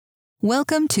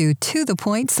Welcome to the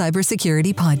Point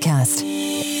Cybersecurity Podcast.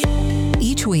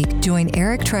 Each week, join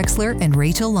Eric Trexler and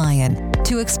Rachel Lyon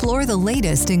to explore the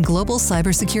latest in global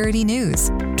cybersecurity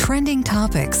news, trending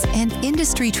topics, and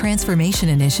industry transformation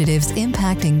initiatives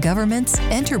impacting governments,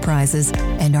 enterprises,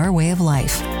 and our way of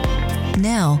life.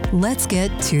 Now, let's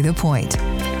get to the point.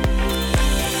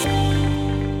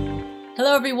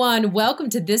 Hello, everyone. Welcome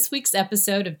to this week's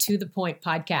episode of To The Point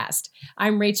podcast.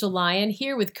 I'm Rachel Lyon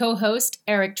here with co-host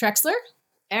Eric Trexler.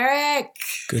 Eric,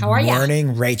 how are you? Good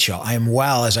morning, Rachel. I am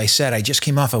well. As I said, I just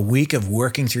came off a week of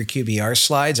working through QBR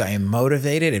slides. I am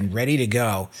motivated and ready to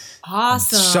go.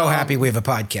 Awesome. I'm so happy we have a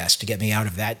podcast to get me out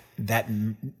of that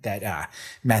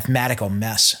mathematical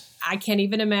mess. I can't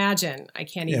even imagine.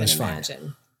 Can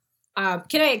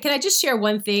I just share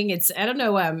one thing? I don't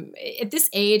know, at this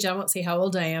age, I won't say how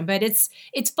old I am, but it's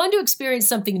fun to experience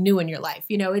something new in your life.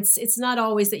 You know, it's not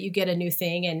always that you get a new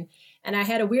thing. And I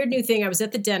had a weird new thing. I was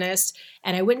at the dentist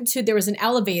and there was an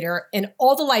elevator and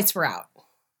all the lights were out.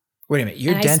 Wait a minute.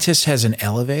 Your dentist has an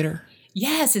elevator?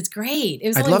 Yes, it's great.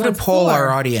 I'd love to poll our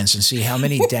audience and see how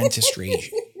many dentists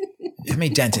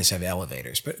have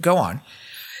elevators, but go on.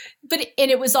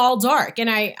 And it was all dark. And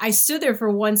I stood there for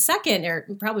 1 second or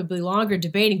probably longer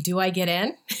debating, do I get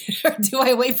in or do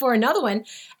I wait for another one?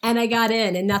 And I got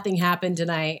in and nothing happened. And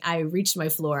I reached my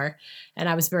floor and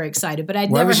I was very excited, but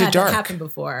I'd never had that happen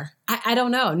before. I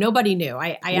don't know. Nobody knew.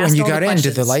 I asked when you all got the in,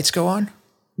 questions. did the lights go on?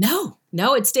 No,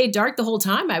 it stayed dark the whole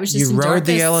time. I was just You rode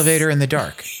the elevator in the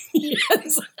dark.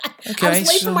 Yes. Okay, I was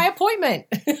late for my appointment.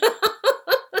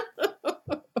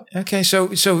 Okay,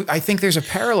 so I think there's a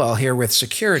parallel here with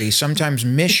security. Sometimes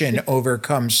mission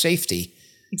overcomes safety.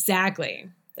 Exactly.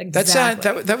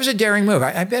 That was a daring move.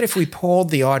 I bet if we polled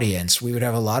the audience, we would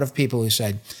have a lot of people who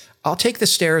said, I'll take the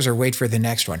stairs or wait for the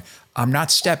next one. I'm not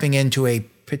stepping into a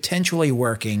potentially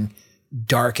working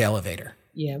dark elevator.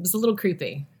 Yeah, it was a little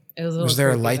creepy. Was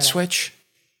there a light switch?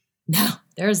 No,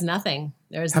 there was nothing.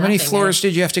 How many floors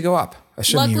did you have to go up?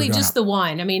 Luckily, just the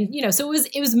one. I mean, so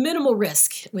it was minimal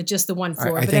risk with just the one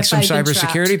floor. I think some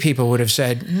cybersecurity people would have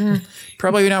said,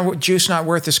 probably juice not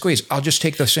worth the squeeze. I'll just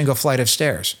take the single flight of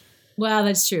stairs. Well,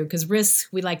 that's true, because risk,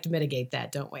 we like to mitigate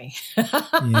that, don't we?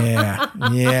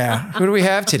 Yeah. Who do we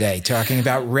have today talking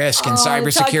about risk and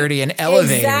cybersecurity and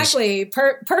elevators? Exactly.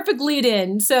 Perfect lead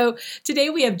in. So today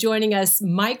we have joining us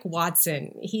Mike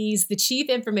Watson. He's the Chief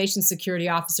Information Security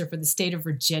Officer for the state of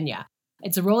Virginia.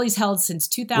 It's a role he's held since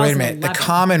 2011. Wait a minute. The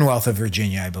Commonwealth of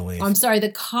Virginia, I believe. I'm sorry, the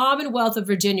Commonwealth of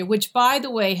Virginia, which, by the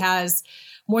way, has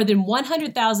more than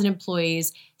 100,000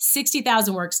 employees,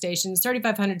 60,000 workstations,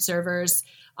 3,500 servers,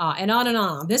 and on and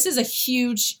on. This is a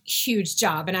huge, huge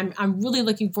job, and I'm really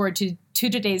looking forward to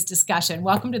today's discussion.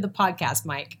 Welcome to the podcast,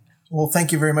 Mike. Well,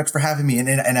 thank you very much for having me, and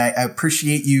I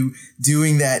appreciate you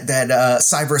doing that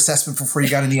cyber assessment before you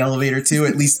got in the elevator too.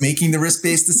 At least making the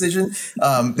risk-based decision.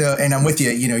 And I'm with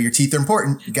you. You know, your teeth are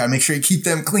important. You got to make sure you keep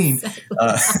them clean.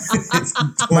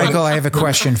 Michael, I have a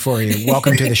question for you.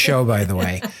 Welcome to the show, by the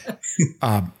way.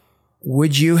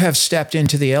 Would you have stepped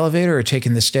into the elevator or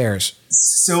taken the stairs?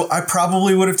 So I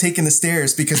probably would have taken the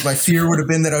stairs because my fear would have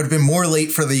been that I would have been more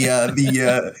late for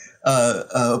the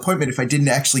appointment if I didn't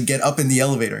actually get up in the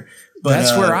elevator. But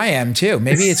that's where I am too.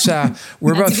 Maybe it's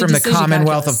we're both from the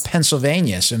Commonwealth of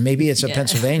Pennsylvania, so maybe it's a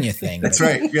Pennsylvania thing. That's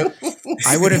right. Yep.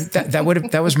 I would have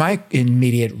that was my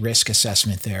immediate risk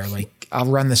assessment there. Like, I'll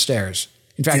run the stairs.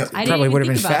 In fact, it probably would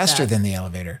have been faster than the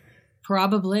elevator.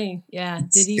 Probably, yeah.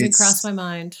 Didn't even cross my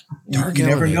mind. You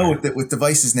never know with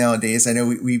devices nowadays. I know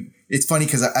we it's funny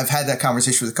because I've had that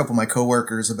conversation with a couple of my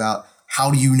coworkers about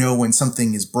how do you know when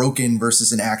something is broken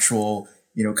versus an actual,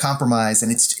 compromise.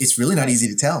 And it's really not easy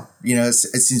to tell. I've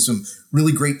seen some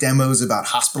really great demos about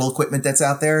hospital equipment that's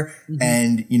out there. Mm-hmm.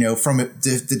 And, from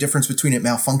the difference between it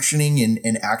malfunctioning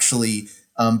and actually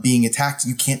being attacked,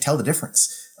 you can't tell the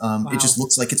difference. Wow. It just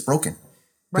looks like it's broken.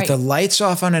 But the lights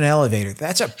off on an elevator,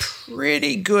 that's a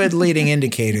pretty good leading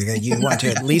indicator that you want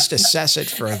to at least assess it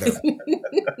further.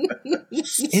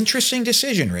 Interesting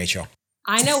decision, Rachel.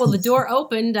 I know. Well, the door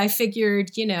opened. I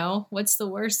figured, what's the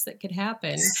worst that could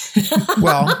happen?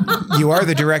 Well, you are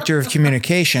the director of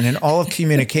communication, and all of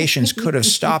communications could have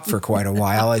stopped for quite a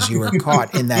while as you were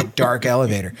caught in that dark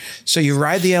elevator. So you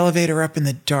ride the elevator up in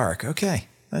the dark. Okay.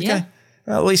 Yeah.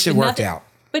 Well, at least it worked out.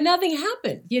 But nothing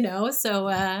happened,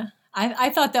 so... I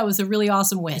thought that was a really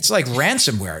awesome win. It's like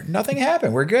ransomware. Nothing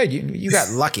happened. We're good. You got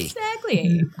lucky.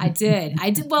 Exactly. I did.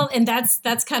 Well, and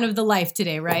that's kind of the life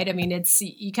today, right? I mean, it's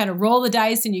you kind of roll the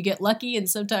dice and you get lucky, and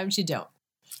sometimes you don't.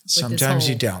 Sometimes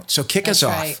you don't. So kick us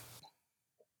off. Right.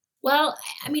 Well,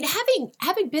 I mean,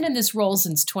 having been in this role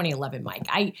since 2011, Mike,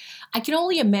 I can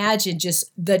only imagine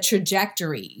just the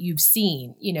trajectory you've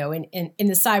seen, you know, in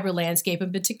the cyber landscape,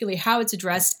 and particularly how it's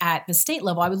addressed at the state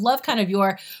level. I would love kind of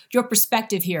your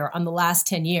perspective here on the last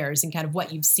 10 years and kind of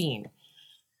what you've seen.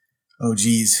 Oh,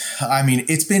 geez. I mean,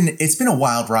 it's been a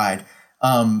wild ride.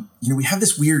 We have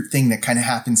this weird thing that kind of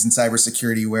happens in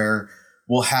cybersecurity where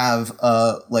we'll have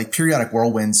like periodic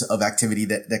whirlwinds of activity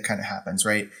that kind of happens,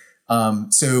 right?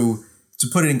 So to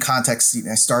put it in context,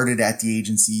 I started at the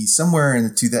agency somewhere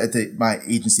in my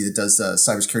agency that does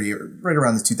cybersecurity right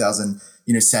around the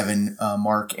 2007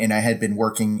 mark, and I had been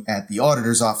working at the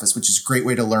auditor's office, which is a great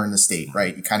way to learn the state,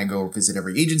 right? You kind of go visit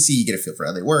every agency, you get a feel for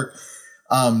how they work.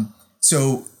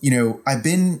 So, I've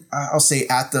been, I'll say,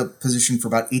 at the position for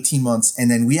about 18 months, and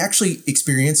then we actually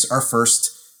experienced our first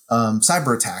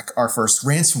cyber attack, our first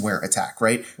ransomware attack,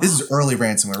 right? Wow. This is early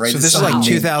ransomware, right? So this is like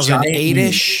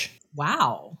 2008-ish?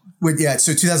 Wow.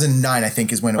 So 2009, I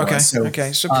think, is when it was. So,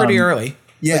 so pretty early.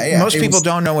 Yeah. Most people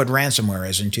don't know what ransomware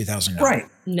is in 2009. Right.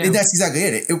 No. That's exactly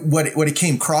it. What it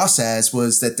came across as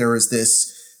was that there was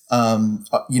this,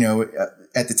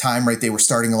 at the time, right, they were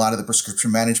starting a lot of the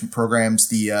prescription management programs,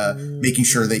 the making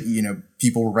sure that,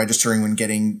 people were registering when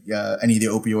getting any of the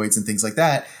opioids and things like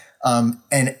that.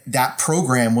 And that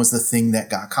program was the thing that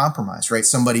got compromised, right?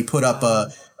 Somebody put up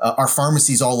our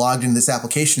pharmacies all logged into this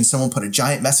application. Someone put a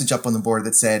giant message up on the board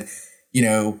that said,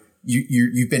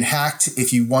 you've been hacked.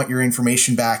 If you want your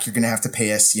information back, you're going to have to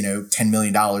pay us, $10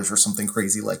 million or something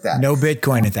crazy like that. No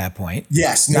Bitcoin at that point.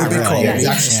 Yes, no Not Bitcoin. Really.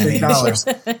 Exactly.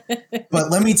 $6. But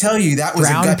let me tell you, that was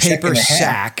brown a gut paper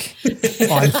sack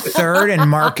on 3rd and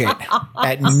Market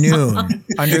at noon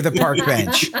under the park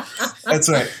bench. That's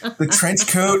right. The trench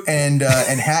coat and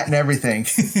hat and everything.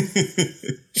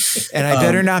 And I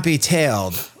better not be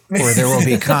tailed, or there will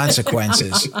be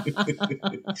consequences.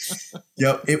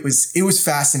 Yep. It was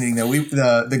fascinating though.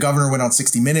 The governor went on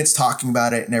 60 Minutes talking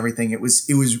about it and everything. It was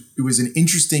an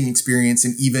interesting experience,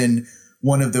 and even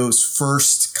one of those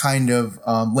first kind of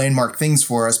landmark things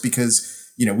for us, because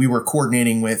we were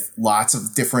coordinating with lots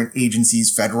of different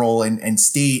agencies, federal and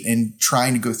state, and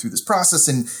trying to go through this process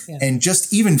and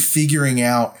just even figuring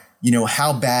out,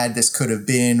 how bad this could have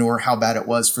been or how bad it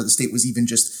was for the state was even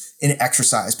just an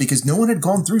exercise, because no one had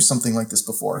gone through something like this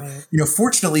before. Right.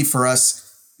 Fortunately for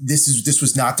us, this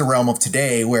was not the realm of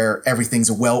today where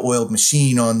everything's a well-oiled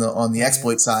machine on the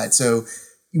exploit side. So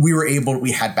we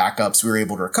had backups, we were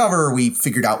able to recover, we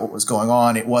figured out what was going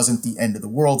on. It wasn't the end of the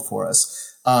world for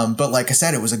us. But like I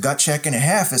said, it was a gut check and a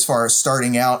half as far as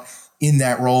starting out in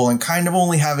that role and kind of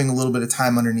only having a little bit of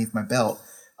time underneath my belt.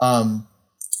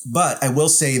 But I will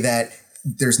say that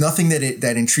there's nothing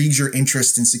that intrigues your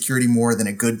interest in security more than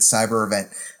a good cyber event.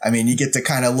 I mean, you get to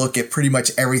kind of look at pretty much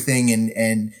everything,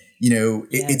 and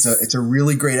it's a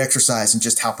really great exercise in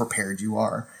just how prepared you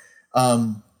are.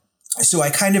 So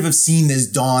I kind of have seen this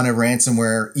dawn of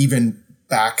ransomware even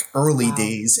back early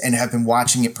days, and have been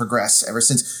watching it progress ever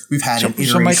since. We've had an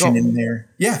iteration Michael, in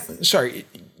there. Yeah. Sorry.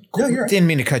 No, you're right. Didn't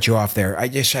mean to cut you off there. I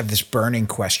just have this burning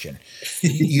question.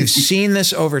 You've seen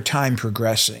this over time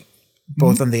progressing,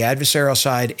 both on the adversarial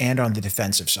side and on the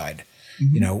defensive side,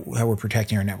 how we're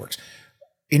protecting our networks.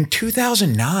 In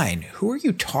 2009, who are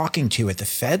you talking to at the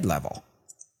Fed level?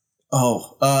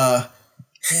 I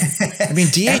mean,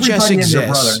 DHS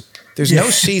exists. There's no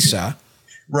CISA.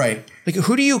 Right. Like,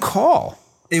 who do you call?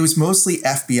 It was mostly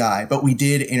FBI, but we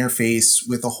did interface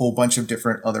with a whole bunch of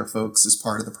different other folks as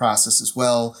part of the process as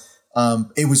well.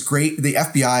 It was great. The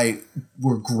FBI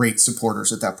were great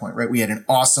supporters at that point, right? We had an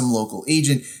awesome local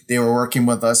agent. They were working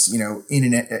with us,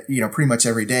 pretty much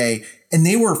every day. And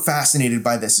they were fascinated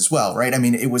by this as well, right? I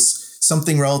mean, it was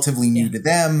something relatively new to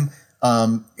them.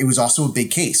 It was also a big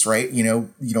case, right?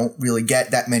 You don't really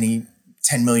get that many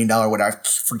 $10 million, what I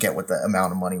forget what the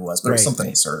amount of money was, but it was something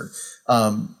absurd.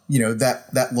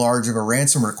 That large of a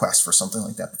ransom request for something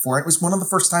like that before. It was one of the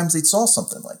first times they saw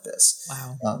something like this.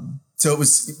 Wow. So it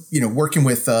was, working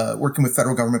with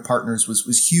federal government partners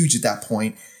was huge at that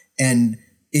point. And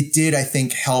it did, I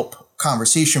think, help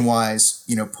conversation wise,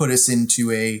 put us into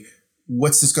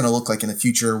what's this going to look like in the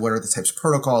future? What are the types of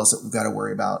protocols that we've got to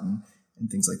worry about and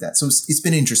things like that. So it's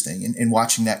been interesting and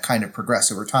watching that kind of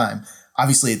progress over time.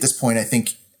 Obviously, at this point, I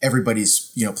think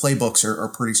everybody's, playbooks are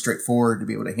pretty straightforward to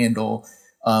be able to handle,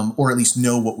 or at least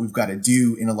know what we've got to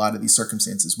do in a lot of these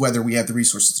circumstances. Whether we have the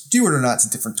resources to do it or not is a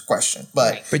different question.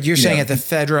 But you're saying at the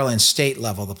federal and state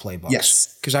level, the playbooks.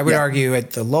 Yes. Because I would argue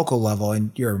at the local level,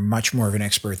 and you're much more of an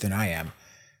expert than I am,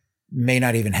 may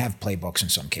not even have playbooks in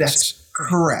some cases. That's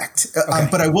correct. Okay.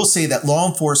 But I will say that law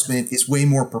enforcement is way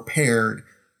more prepared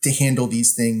to handle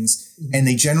these things, and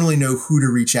they generally know who to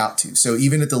reach out to. So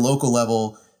even at the local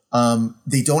level,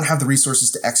 they don't have the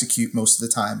resources to execute most of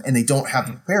the time, and they don't have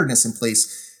the preparedness in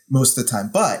place most of the time.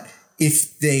 But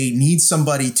if they need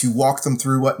somebody to walk them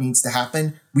through what needs to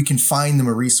happen, we can find them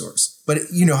a resource. But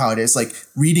you know how it is. Like,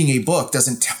 reading a book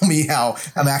doesn't tell me how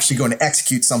I'm actually going to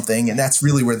execute something. And that's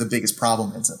really where the biggest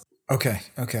problem ends up. Okay.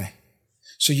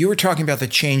 So you were talking about the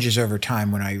changes over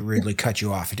time when I rudely cut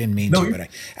you off. I didn't mean to, but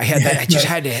I had that. I just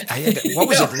had to. What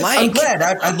was it like? I'm glad.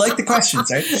 I'd like the questions.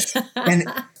 Right? And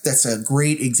that's a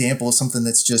great example of something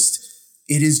that's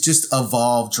it has just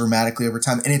evolved dramatically over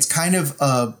time. And it's kind of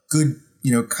a good,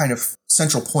 kind of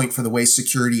central point for the way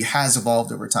security has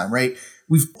evolved over time, right?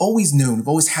 We've always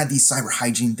had these cyber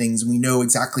hygiene things, and we know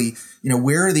exactly,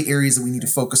 where are the areas that we need to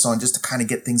focus on just to kind of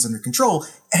get things under control.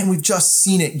 And we've just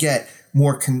seen it get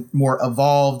more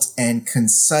evolved and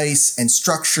concise and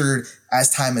structured as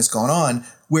time has gone on,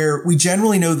 where we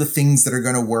generally know the things that are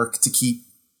going to work to keep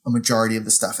a majority of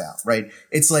the stuff out, right?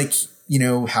 It's like,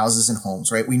 houses and homes,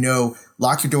 right? We know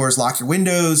lock your doors, lock your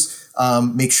windows,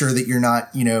 make sure that you're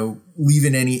not,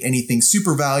 leaving anything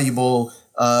super valuable,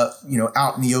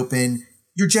 out in the open.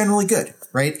 You're generally good,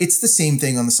 right? It's the same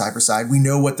thing on the cyber side. We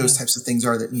know what those types of things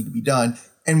are that need to be done,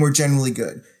 and we're generally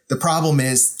good. The problem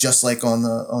is, just like on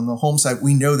the home side,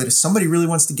 we know that if somebody really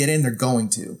wants to get in, they're going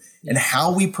to. And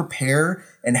how we prepare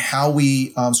and how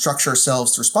we structure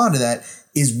ourselves to respond to that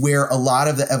is where a lot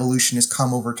of the evolution has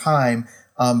come over time,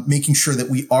 making sure that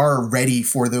we are ready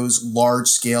for those large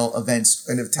scale events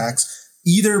and attacks,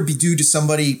 either be due to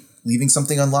somebody leaving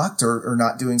something unlocked or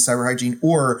not doing cyber hygiene,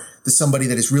 or to somebody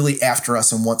that is really after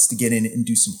us and wants to get in and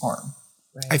do some harm.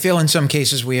 Right. I feel in some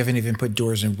cases we haven't even put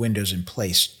doors and windows in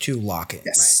place to lock it.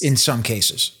 Yes. In some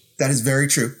cases. That is very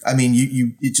true. I mean,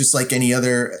 you just like any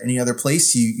other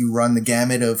place, you run the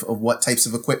gamut of what types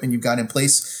of equipment you've got in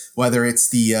place, whether it's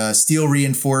the steel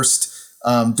reinforced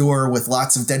door with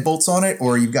lots of deadbolts on it,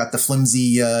 or you've got the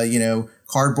flimsy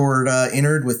cardboard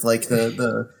innard with like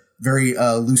the very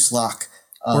loose lock.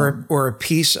 Or a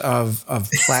piece of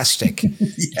plastic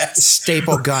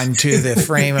staple gun to the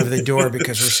frame of the door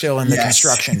because we're still in the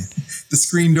construction. The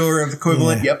screen door of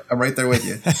equivalent. Yeah. Yep, I'm right there with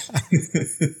you.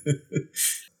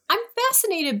 I'm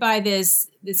fascinated by this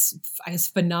I guess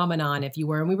phenomenon, if you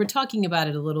were, and we were talking about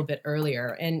it a little bit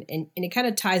earlier, and it kind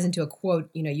of ties into a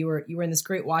quote. You were in this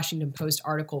great Washington Post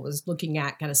article, was looking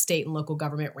at kind of state and local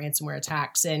government ransomware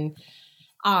attacks, and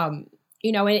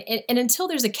and until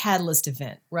there's a catalyst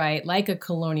event, right, like a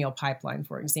Colonial Pipeline,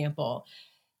 for example,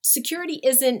 security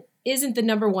isn't the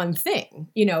number one thing.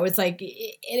 It's like,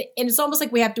 and it's almost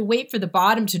like we have to wait for the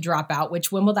bottom to drop out,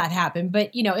 which when will that happen?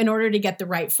 But, in order to get the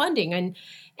right funding. And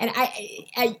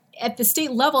I at the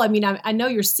state level, I mean, I know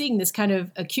you're seeing this kind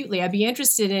of acutely. I'd be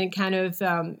interested in kind of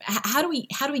how do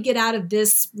we get out of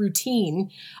this routine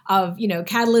of,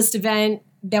 catalyst event,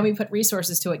 then we put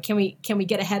resources to it. Can we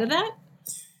get ahead of that?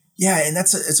 Yeah, and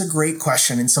it's a great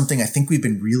question, and something I think we've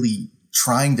been really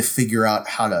trying to figure out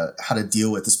how to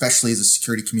deal with, especially as a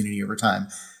security community over time.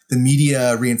 The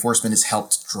media reinforcement has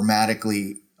helped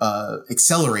dramatically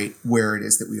accelerate where it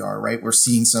is that we are, right? We're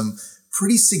seeing some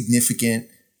pretty significant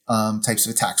types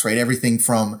of attacks, right? Everything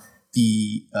from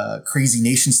the crazy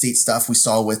nation state stuff we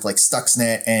saw with like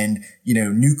Stuxnet and,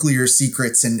 nuclear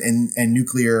secrets and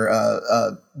nuclear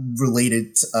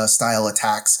related style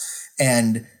attacks,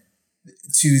 and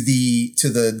to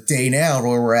the day now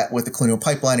where we're at with the Colonial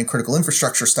Pipeline and critical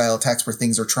infrastructure style attacks, where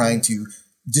things are trying to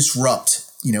disrupt,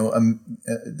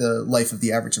 the life of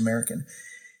the average American.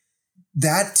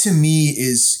 That to me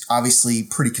is obviously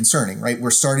pretty concerning, right?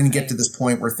 We're starting to get to this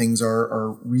point where things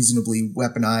are reasonably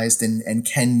weaponized and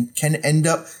can end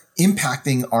up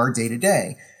impacting our day to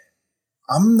day.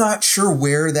 I'm not sure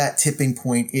where that tipping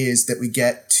point is that we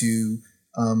get to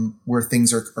where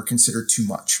things are considered too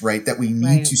much, right? That we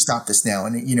need to stop this now.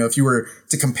 And, if you were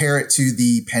to compare it to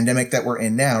the pandemic that we're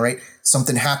in now, right?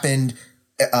 Something happened.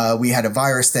 We had a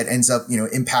virus that ends up,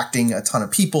 impacting a ton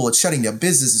of people. It's shutting down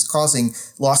businesses, causing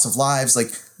loss of lives.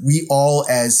 Like, we all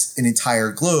as an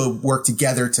entire globe work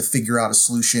together to figure out a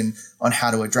solution on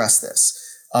how to address this.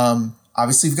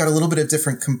 Obviously we've got a little bit of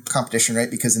different competition,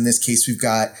 right? Because in this case, we've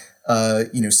got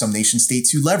some nation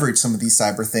states who leverage some of these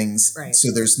cyber things. Right.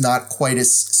 So there's not quite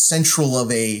as central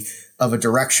of a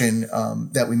direction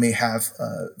that we may have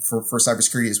for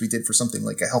cybersecurity as we did for something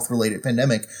like a health related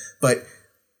pandemic. But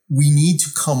we need to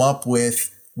come up with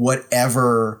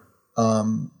whatever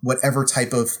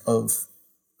type of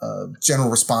general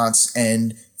response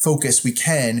and focus we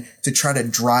can to try to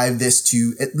drive this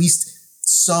to at least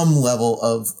some level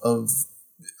of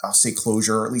I'll say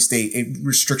closure, or at least a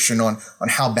restriction on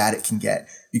how bad it can get,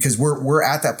 because we're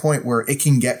at that point where it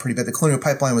can get pretty bad. The Colonial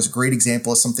Pipeline was a great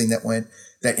example of something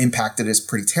that impacted us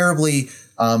pretty terribly.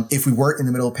 If we weren't in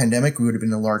the middle of a pandemic, we would have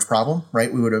been a large problem,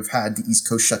 right? We would have had the East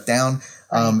Coast shut down,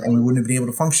 and we wouldn't have been able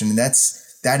to function. And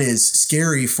that is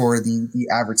scary for the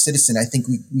average citizen. I think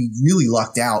we really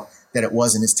lucked out that it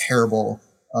wasn't as terrible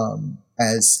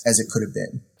as it could have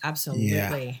been.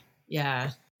 Absolutely.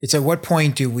 Yeah. It's at what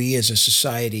point do we as a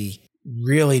society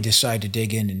really decide to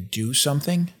dig in and do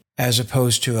something as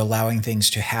opposed to allowing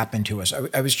things to happen to us?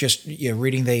 I was just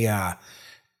reading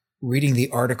the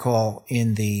article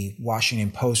in the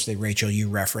Washington Post that, Rachel, you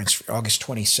referenced, August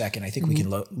 22nd. I think we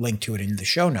can link to it in the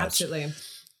show notes. Absolutely.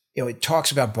 It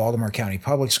talks about Baltimore County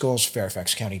Public Schools,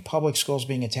 Fairfax County Public Schools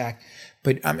being attacked,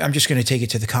 but I'm just going to take it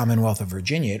to the Commonwealth of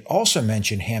Virginia. It also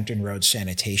mentioned Hampton Roads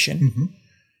Sanitation,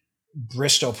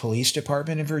 Bristol Police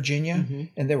Department in Virginia,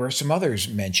 and there were some others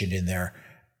mentioned in there.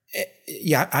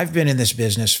 Yeah, I've been in this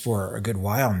business for a good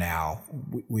while now.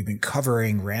 We've been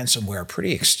covering ransomware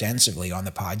pretty extensively on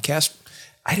the podcast.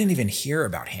 I didn't even hear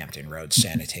about Hampton Roads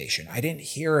Sanitation. I didn't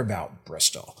hear about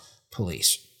Bristol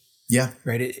Police. Yeah.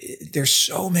 Right. There's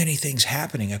so many things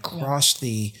happening across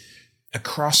the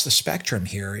spectrum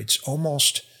here. It's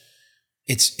almost,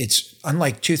 it's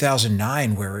unlike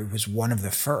 2009, where it was one of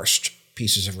the first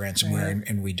pieces of ransomware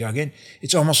and we dug in.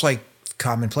 It's almost like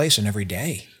commonplace in every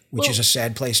day, which is a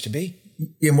sad place to be.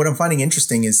 And what I'm finding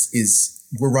interesting is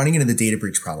we're running into the data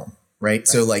breach problem, right?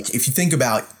 So like, if you think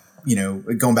about,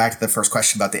 going back to the first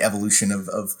question about the evolution of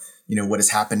what has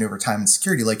happened over time in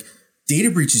security, like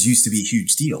data breaches used to be a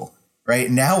huge deal,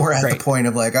 right? Now we're at the point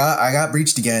of like, I got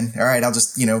breached again. All right, I'll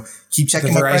just, keep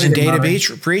checking the my Verizon data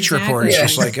breach report is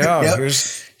just like,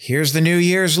 here's the New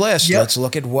Year's list. Let's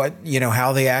look at what,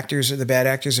 how the bad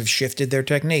actors have shifted their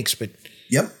techniques. But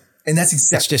and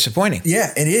that's disappointing.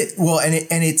 Yeah.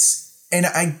 And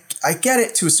I get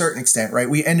it to a certain extent, right?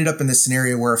 We ended up in this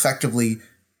scenario where effectively,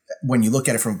 when you look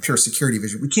at it from a pure security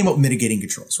vision, we came up with mitigating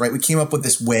controls, right? We came up with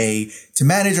this way to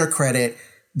manage our credit.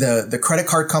 The credit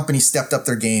card companies stepped up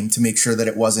their game to make sure that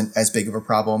it wasn't as big of a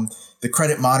problem. The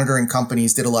credit monitoring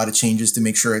companies did a lot of changes to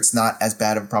make sure it's not as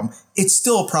bad of a problem. It's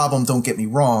still a problem, don't get me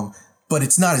wrong, but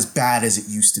it's not as bad as it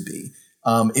used to be.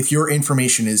 If your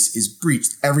information is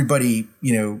breached, everybody,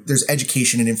 there's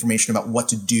education and information about what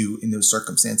to do in those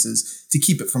circumstances to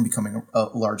keep it from becoming a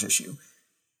large issue.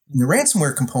 And the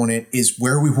ransomware component is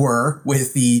where we were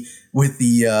with the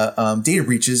data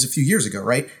breaches a few years ago,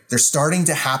 right? They're starting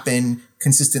to happen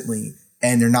consistently,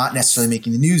 and they're not necessarily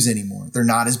making the news anymore. They're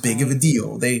not as big of a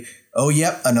deal.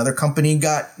 Another company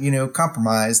got,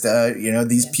 compromised.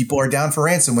 These people are down for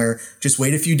ransomware. Just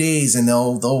wait a few days and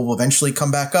they'll eventually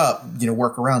come back up,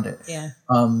 work around it. Yeah.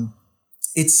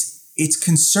 It's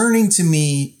concerning to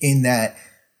me in that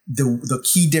the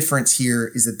key difference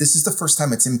here is that this is the first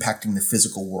time it's impacting the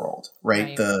physical world,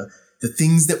 right? The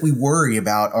things that we worry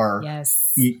about are,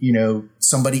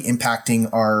 somebody impacting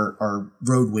our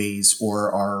roadways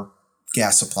or our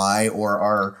gas supply or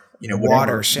our,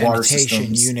 water, sanitation,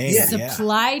 systems. You name it.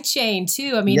 Supply chain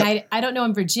too. I mean, I don't know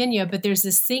in Virginia, but there's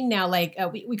this thing now, like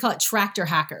we call it tractor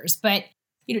hackers, but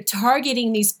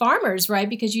targeting these farmers, right?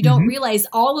 Because you don't realize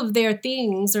all of their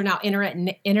things are now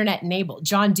internet enabled.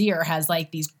 John Deere has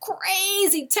like these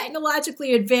crazy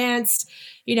technologically advanced,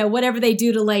 whatever they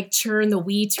do to like churn the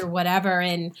wheat or whatever.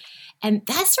 And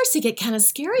that starts to get kind of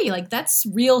scary. Like that's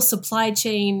real supply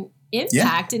chain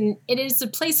impact. And it is a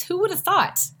place, who would have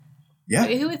thought? Yeah.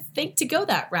 Who would think to go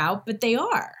that route? But they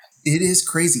are. It is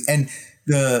crazy. And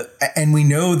we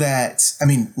know that,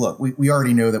 look, we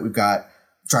already know that we've got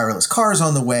driverless cars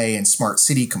on the way and smart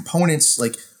city components.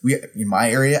 Like in my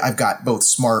area, I've got both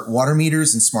smart water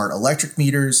meters and smart electric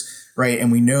meters, right? And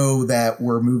we know that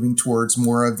we're moving towards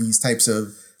more of these types of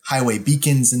highway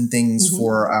beacons and things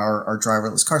for our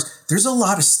driverless cars. There's a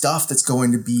lot of stuff that's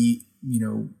going to be,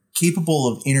 capable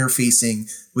of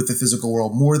interfacing with the physical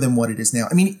world more than what it is now.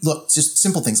 Look, just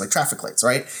simple things like traffic lights,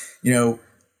 right?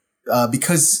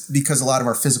 Because a lot of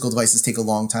our physical devices take a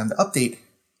long time to update,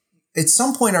 at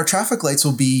some point our traffic lights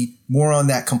will be more on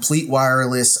that complete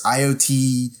wireless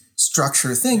IoT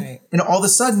structure thing. Right. And all of a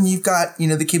sudden you've got,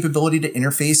 the capability to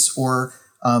interface or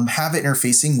have it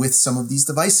interfacing with some of these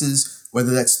devices,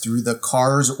 whether that's through the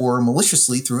cars or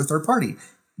maliciously through a third party.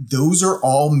 Those are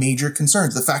all major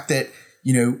concerns. The fact that,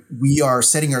 we are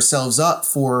setting ourselves up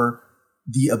for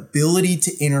the ability to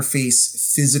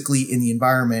interface physically in the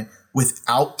environment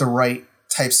without the right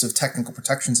types of technical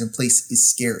protections in place is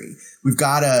scary. We've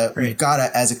got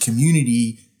to, as a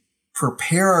community,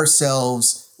 prepare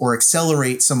ourselves or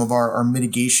accelerate some of our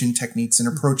mitigation techniques and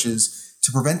approaches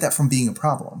to prevent that from being a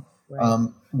problem. Right.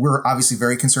 We're obviously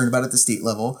very concerned about it at the state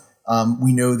level.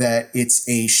 We know that it's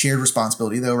a shared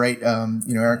responsibility, though, right?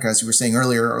 Erica, as you were saying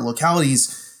earlier, our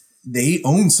localities, they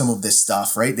own some of this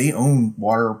stuff, right? They own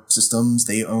water systems.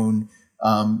 They own,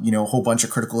 a whole bunch of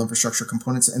critical infrastructure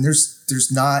components. And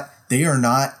they are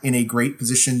not in a great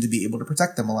position to be able to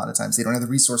protect them a lot of times. They don't have the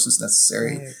resources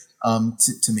necessary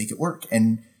to make it work.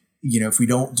 And, if we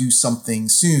don't do something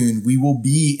soon, we will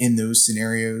be in those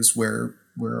scenarios where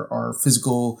our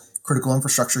physical critical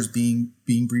infrastructure is being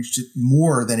breached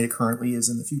more than it currently is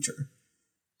in the future.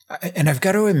 And I've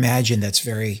got to imagine that's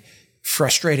very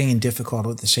frustrating and difficult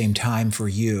at the same time for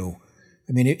you.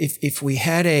 I mean, if we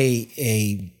had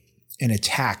an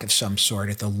attack of some sort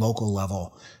at the local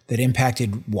level that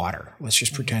impacted water, let's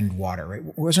just pretend water, right?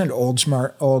 Wasn't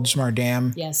Oldsmar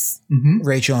Dam? Yes. Mm-hmm.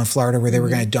 Rachel, in Florida, where they were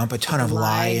going to dump a ton of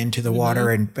lye into the water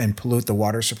and pollute the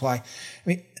water supply. I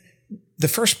mean,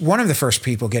 one of the first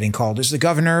people getting called is the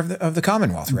governor of the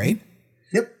Commonwealth, right?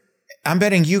 Yep. I'm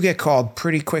betting you get called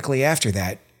pretty quickly after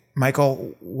that.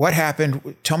 Michael, what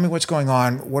happened? Tell me what's going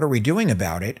on. What are we doing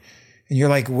about it? And you're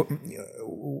like,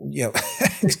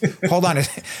 hold on.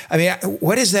 I mean,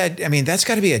 what is that? I mean, that's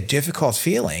got to be a difficult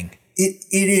feeling. It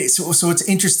is. So it's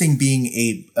interesting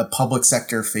being a public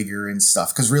sector figure and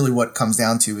stuff, because really what comes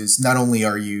down to is not only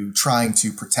are you trying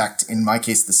to protect, in my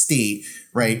case, the state,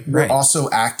 right? We're also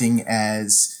acting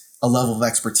as a level of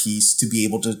expertise to be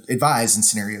able to advise in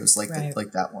scenarios like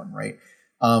that one, right?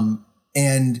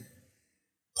 And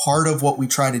part of what we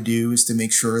try to do is to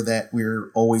make sure that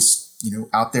we're always,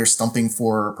 out there stumping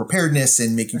for preparedness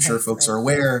and making sure folks are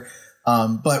aware,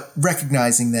 but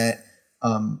recognizing that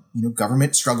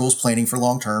government struggles planning for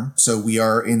long term. So we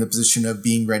are in the position of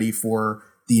being ready for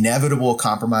the inevitable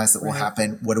compromise that will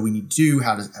happen. What do we need to do?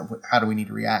 How do we need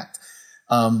to react?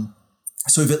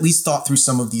 So we've at least thought through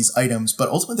some of these items, but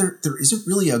ultimately there isn't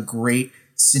really a great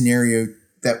scenario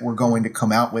that we're going to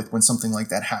come out with when something like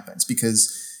that happens,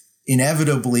 because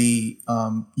inevitably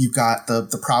you've got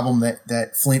the problem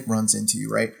that Flint runs into,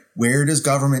 right? Where does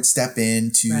government step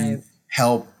in to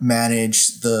help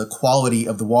manage the quality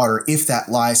of the water if that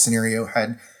lye scenario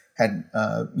had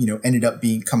ended up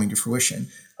coming to fruition?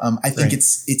 I think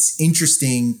it's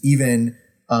interesting, even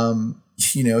and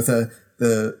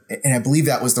I believe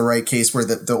that was the right case where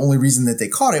the only reason that they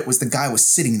caught it was the guy was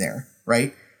sitting there,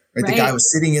 right? Right. The guy was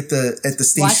sitting at the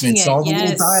station watching and saw the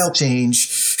little dial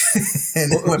change.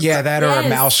 And or a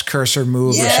mouse cursor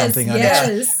move or something.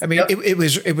 Yes. I mean, it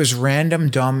was random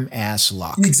dumb ass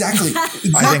luck. Exactly.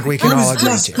 I think we can all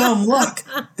agree to. Dumb luck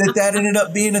that ended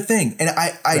up being a thing. And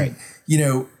I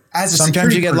as a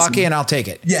sometimes you get person, lucky, and I'll take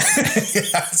it. Yeah,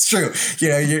 it's true.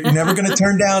 You're never going to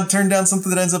turn down something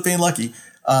that ends up being lucky.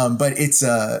 But it's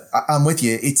I'm with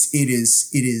you. It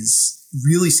is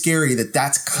really scary that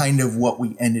that's kind of what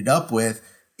we ended up with.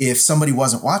 If somebody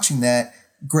wasn't watching that,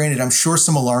 granted, I'm sure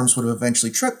some alarms would have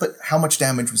eventually tripped, but how much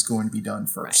damage was going to be done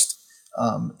first?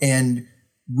 And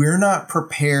we're not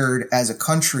prepared as a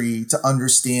country to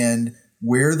understand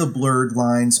where the blurred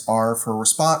lines are for a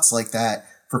response like that,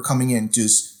 for coming in.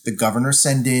 Does the governor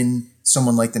send in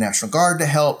someone like the National Guard to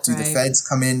help? Do the feds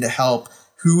come in to help?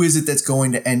 Who is it that's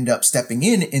going to end up stepping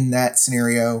in that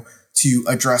scenario to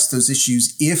address those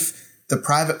issues if the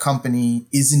private company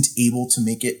isn't able to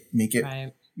make it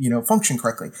function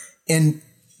correctly? And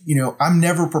I'm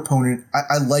never a proponent.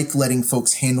 I like letting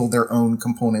folks handle their own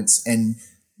components and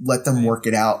let them work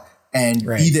it out and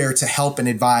be there to help and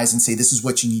advise and say, this is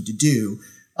what you need to do.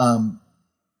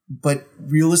 But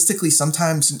realistically,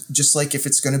 sometimes, just like if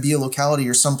it's going to be a locality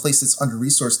or someplace that's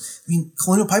under-resourced, I mean,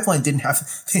 Colonial Pipeline didn't have,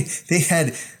 they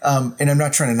had, and I'm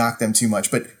not trying to knock them too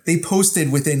much, but they posted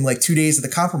within like 2 days of the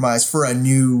compromise for a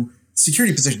new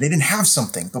security position. They didn't have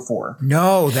something before.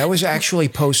 No, that was actually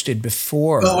posted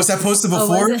before. Oh, was that posted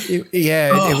before?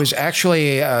 It was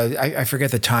actually, I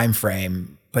forget the time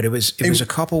frame, but it was a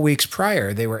couple weeks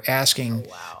prior. They were asking,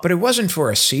 but it wasn't for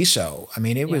a CISO. I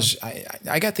mean, it was,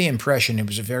 I got the impression it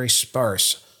was a very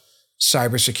sparse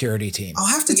cybersecurity team. I'll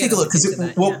have to take a look,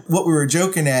 because what we were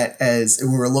joking at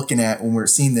we were looking at when we were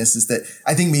seeing this is that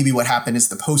I think maybe what happened is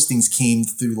the postings came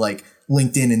through like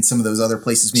LinkedIn and some of those other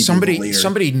plales. Maybe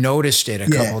somebody noticed it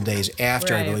a couple of days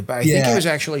after, I believe, but I think it was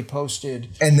actually posted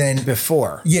and then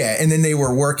before. Yeah, and then they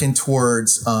were working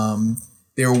towards I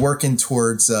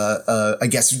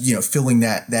guess filling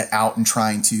that out and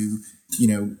trying to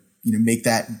make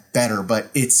that better.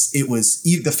 But it was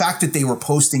the fact that they were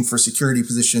posting for security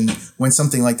position when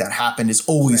something like that happened is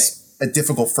always a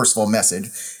difficult, first of all, message,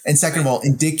 and second of all,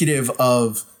 indicative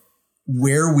of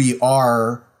where we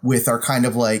are with our kind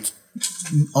of like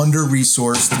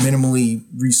under-resourced, minimally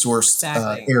resourced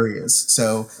areas.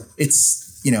 So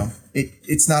it's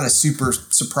it's not a super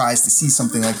surprise to see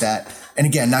something like that. And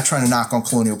again, not trying to knock on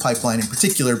Colonial Pipeline in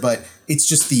particular, but it's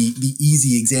just the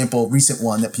easy example, recent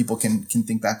one that people can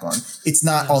think back on. It's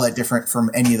not all that different from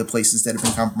any of the places that have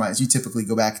been compromised. You typically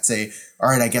go back and say, all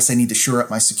right, I guess I need to shore up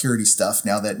my security stuff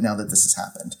now that this has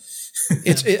happened.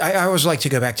 I always like to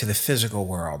go back to the physical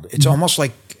world. It's almost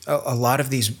like a lot of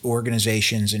these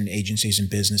organizations and agencies and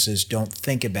businesses don't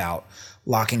think about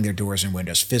locking their doors and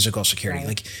windows, physical security. Right.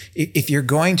 Like if you're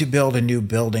going to build a new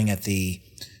building at the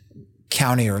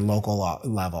county or local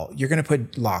level, you're going to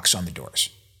put locks on the doors.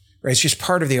 Right? It's just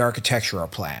part of the architectural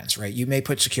plans, right? You may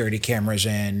put security cameras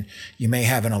in, you may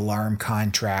have an alarm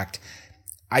contract.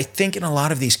 I think in a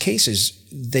lot of these cases,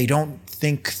 they don't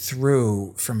think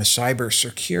through from a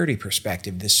cybersecurity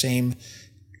perspective the same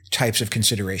types of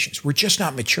considerations. We're just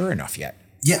not mature enough yet.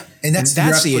 Yeah, and that's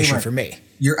the issue for me.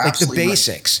 You're absolutely like the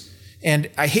basics. Right. And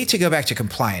I hate to go back to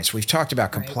compliance. We've talked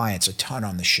about compliance a ton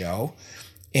on the show,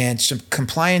 and some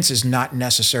compliance is not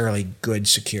necessarily good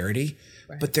security,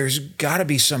 but there's got to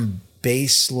be some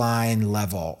baseline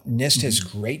level. NIST has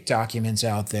great documents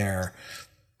out there.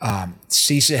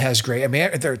 CISA has great. I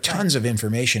mean, there are tons of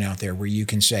information out there where you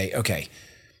can say, okay,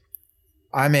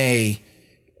 I'm a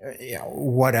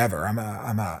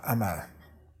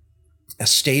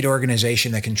state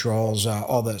organization that controls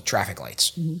all the traffic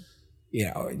lights.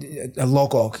 A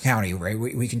local county, right?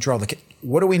 We control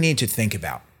what do we need to think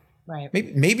about? Right.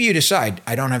 Maybe you decide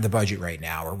I don't have the budget right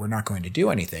now, or we're not going to do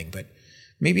anything, but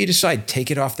maybe you decide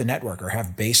take it off the network or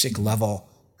have basic level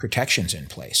protections in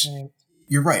place. Right.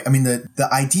 You're right. I mean, the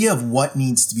idea of what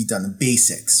needs to be done, the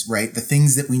basics, right? The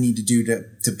things that we need to do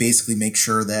to basically make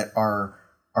sure that our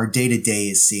day-to-day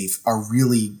is safe are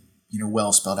really,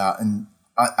 well spelled out. And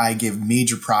I give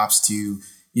major props to,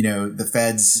 the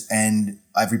feds and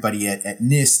everybody at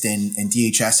NIST and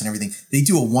DHS and everything. They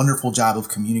do a wonderful job of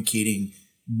communicating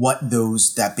what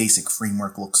that basic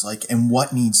framework looks like and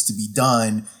what needs to be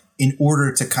done in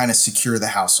order to kind of secure the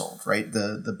household, right?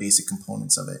 The basic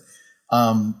components of it.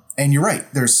 And you're right.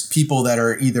 There's people that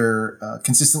are either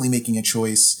consistently making a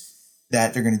choice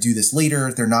that they're going to do this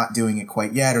later, they're not doing it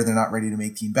quite yet, or they're not ready to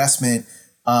make the investment.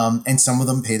 And some of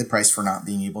them pay the price for not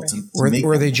being able to make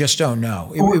or they just don't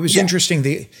know. It was interesting.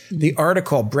 The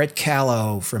article, Brett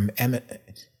Callow from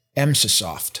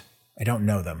Emsisoft, I don't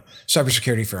know them,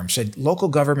 cybersecurity firm, said local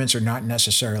governments are not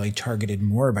necessarily targeted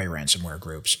more by ransomware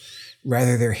groups.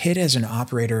 Rather, they're hit as an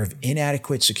operator of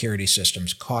inadequate security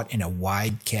systems caught in a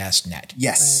wide cast net.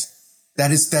 Yes,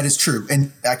 that is true.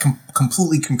 And I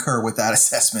completely concur with that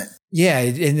assessment. Yeah,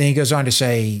 and then he goes on to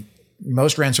say,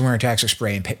 most ransomware attacks are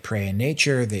spray and prey in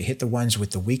nature. They hit the ones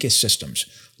with the weakest systems.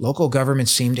 Local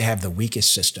governments seem to have the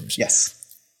weakest systems. Yes.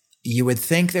 You would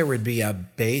think there would be a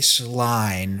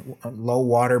baseline, low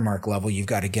watermark level you've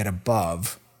got to get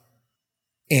above.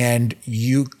 And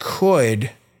you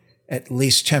could, at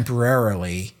least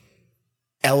temporarily,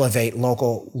 elevate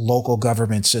local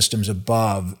government systems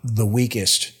above the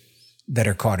weakest that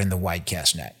are caught in the wide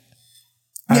cast net.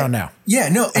 I don't know. Yeah,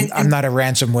 no. I'm not a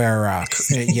ransomware,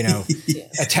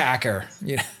 attacker.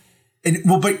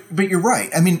 But you're right.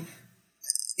 I mean,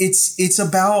 it's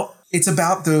about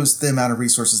the amount of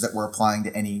resources that we're applying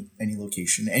to any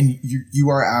location, and you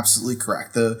are absolutely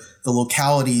correct. The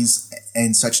localities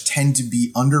and such tend to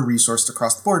be under resourced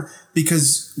across the board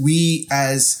because we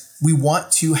want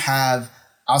to have,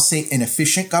 I'll say, an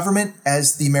efficient government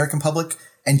as the American public,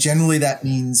 and generally that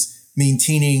means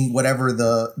maintaining whatever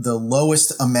the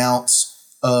lowest amounts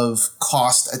of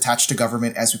cost attached to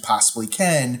government as we possibly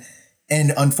can.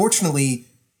 And unfortunately,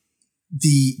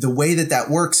 the way that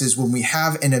works is when we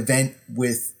have an event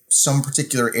with some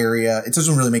particular area, it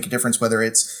doesn't really make a difference whether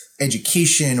it's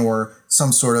education or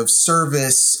some sort of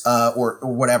service or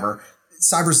whatever.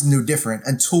 Cyber is no different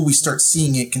until we start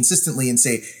seeing it consistently and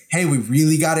say, hey, we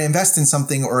really got to invest in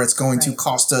something or it's going to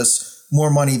cost us more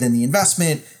money than the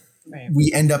investment. Right.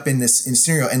 We end up in this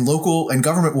scenario, and local and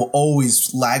government will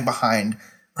always lag behind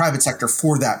private sector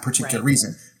for that particular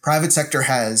reason. Private sector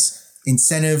has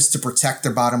incentives to protect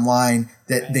their bottom line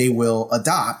that they will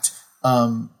adopt.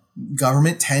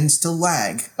 Government tends to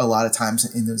lag a lot of times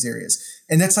in those areas.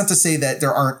 And that's not to say that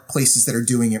there aren't places that are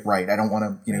doing it right. I don't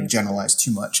want to, generalize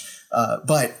too much.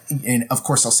 But of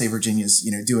course I'll say Virginia's,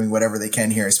 doing whatever they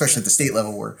can here, especially at the state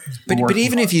level where. But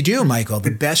even if you do, Michael,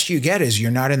 the best you get is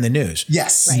you're not in the news.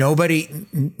 Yes. Right.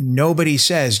 Nobody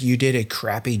says you did a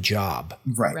crappy job.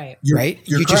 Right.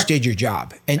 You just did your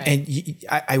job. And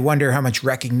I wonder how much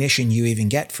recognition you even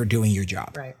get for doing your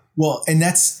job. Right. Well, and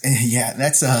that's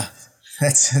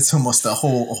almost a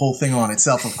whole thing on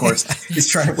itself, of course. Is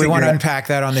trying to we want to unpack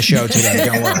that on the show today.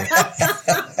 Don't worry.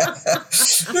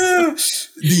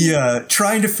 the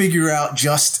trying to figure out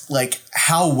just like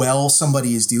how well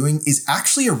somebody is doing is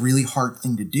actually a really hard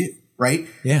thing to do, right?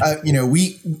 Yeah.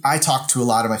 I talk to a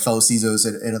lot of my fellow CISOs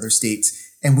at other states,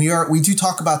 and we do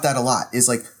talk about that a lot. Is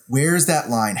like, where's that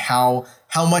line? How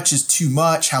much is too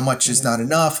much? How much is not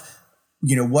enough?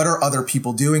 What are other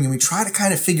people doing? And we try to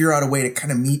kind of figure out a way to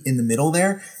kind of meet in the middle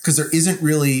there, because there isn't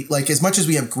really, like, as much as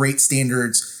we have great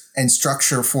standards and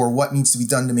structure for what needs to be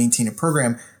done to maintain a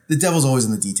program, the devil's always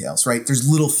in the details, right? There's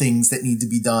little things that need to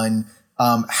be done.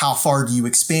 How far do you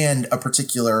expand a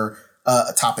particular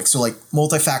topic? So like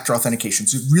multi-factor authentication.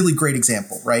 So really great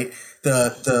example, right?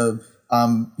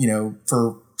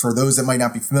 For those that might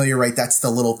not be familiar, right, that's the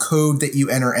little code that you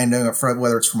enter,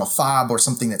 whether it's from a fob or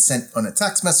something that's sent on a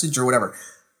text message or whatever.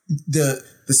 The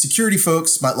security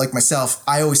folks, like myself,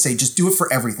 I always say just do it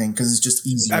for everything because it's just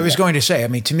easier. I was going to say,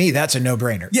 to me, that's a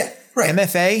no-brainer. Yeah, right.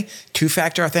 MFA,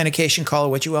 two-factor authentication, call it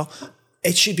what you will.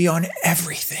 It should be on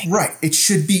everything. Right. It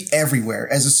should be everywhere.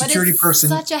 As a security person.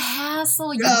 Such a hassle.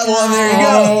 Well, there you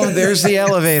go. Oh, there's the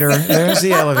elevator. There's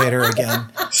the elevator again.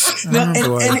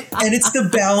 And it's the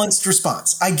balanced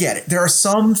response. I get it. There are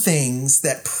some things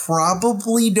that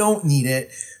probably don't need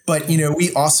it, but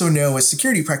we also know as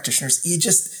security practitioners,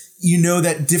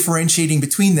 that differentiating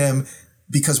between them,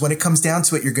 because when it comes down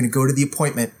to it, you're going to go to the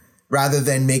appointment rather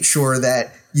than make sure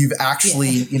that you've actually,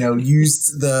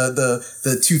 used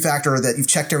the two-factor, or that you've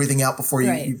checked everything out before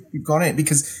you've gone in,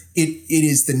 because it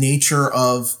is the nature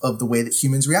of the way that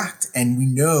humans react. And we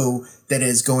know that it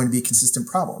is going to be a consistent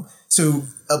problem. So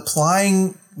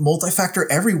applying multi-factor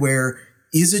everywhere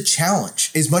is a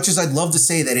challenge. As much as I'd love to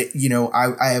say that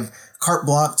I have carte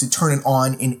blanche to turn it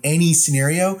on in any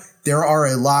scenario, there are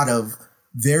a lot of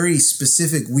very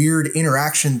specific, weird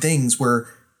interaction things where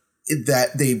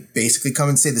that they basically come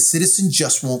and say the citizen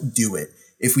just won't do it.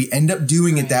 If we end up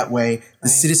doing it that way, the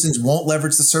citizens won't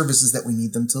leverage the services that we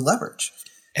need them to leverage.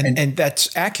 And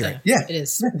that's accurate. Yeah. It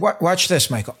is. Watch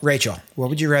this, Rachel. What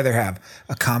would you rather have?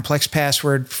 A complex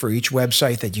password for each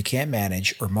website that you can't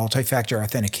manage, or multi-factor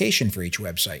authentication for each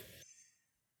website?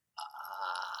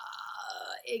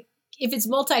 If it's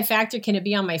multi-factor, can it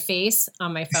be on my face,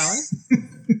 on my phone?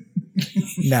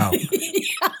 No.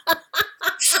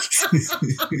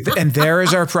 And there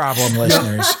is our problem,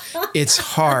 listeners. It's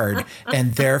hard.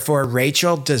 And therefore,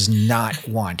 Rachel does not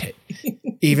want it.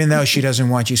 Even though she doesn't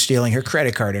want you stealing her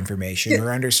credit card information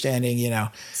or understanding,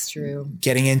 It's true.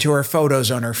 Getting into her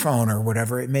photos on her phone or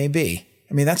whatever it may be.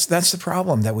 That's the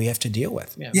problem that we have to deal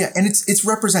with. Yeah. And it's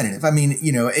representative.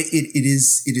 It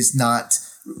is not,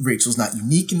 Rachel's not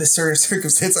unique in this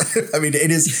circumstance.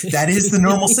 That is the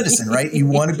normal citizen, right? You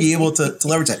want to be able to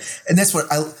leverage that. And that's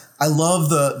what I love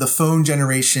the phone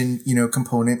generation,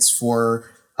 components for,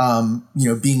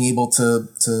 being able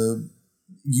to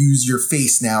use your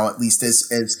face now, at least as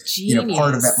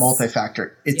part of that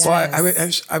multi-factor. It's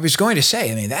I was going to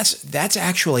say, that's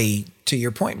actually, to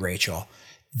your point, Rachel,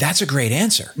 that's a great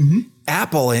answer. Mm-hmm.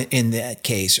 Apple in that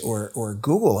case, or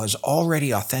Google, has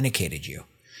already authenticated you.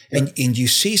 And you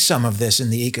see some of this in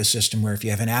the ecosystem where if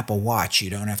you have an Apple Watch, you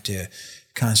don't have to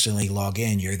constantly log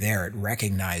in. You're there. It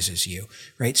recognizes you,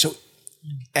 right? So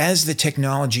as the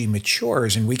technology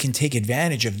matures and we can take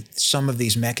advantage of some of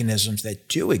these mechanisms that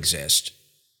do exist,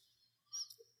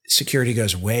 security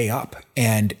goes way up,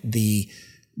 and the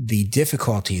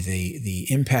difficulty, the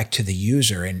impact to the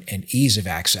user and ease of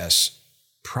access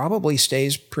probably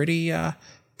stays pretty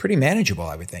manageable,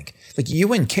 I would think. Like, you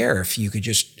wouldn't care if you could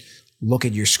just look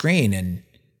at your screen and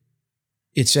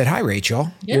it said, "Hi,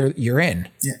 Rachel, you're in."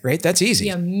 Yeah. Right? That's easy.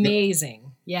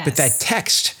 Amazing. Yes. But that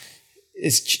text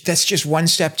that's just one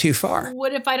step too far.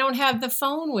 What if I don't have the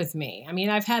phone with me?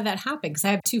 I've had that happen because I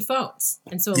have two phones.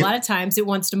 And so a lot of times it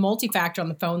wants to multi-factor on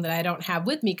the phone that I don't have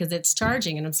with me because it's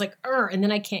charging. And I'm like, and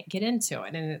then I can't get into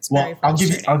it. And it's very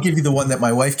frustrating. I'll give you the one that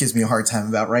my wife gives me a hard time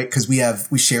about, right? Because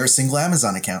we share a single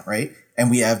Amazon account, right? And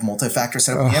we have multi-factor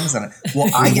set up with Amazon. Well,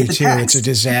 I get the text. It's a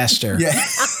disaster. Yeah.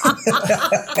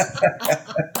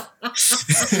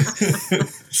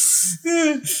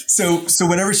 So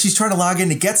whenever she's trying to log in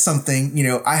to get something,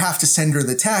 I have to send her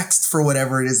the text for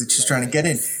whatever it is that she's trying to get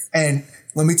in. And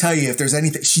let me tell you, if there's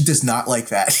anything, she does not like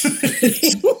that.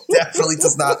 Definitely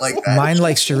does not like that. Mine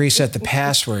likes to reset the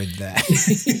password,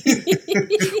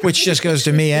 which just goes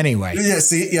to me anyway. Yeah,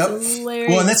 see, yep. Hilarious.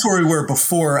 Well, and that's where we were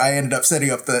before I ended up setting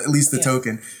up at least the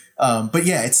token. But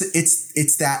yeah,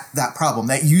 it's that problem.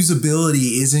 That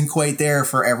usability isn't quite there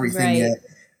for everything yet.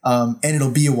 And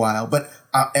it'll be a while. But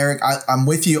Eric, I'm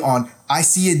with you on, I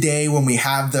see a day when we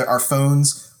have our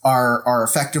phones are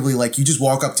effectively like you just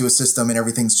walk up to a system and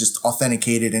everything's just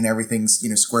authenticated and everything's,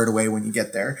 squared away when you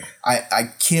get there.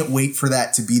 I can't wait for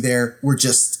that to be there. We're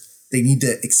just they need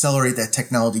to accelerate that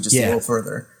technology just a little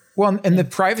further. Well, and the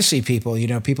privacy people,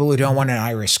 people who don't want an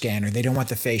iris scanner, they don't want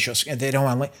the facial scan, they don't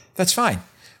want, that's fine.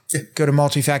 Yeah. Go to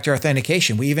multi-factor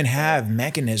authentication. We even have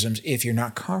mechanisms if you're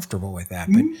not comfortable with that.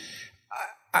 Mm-hmm. But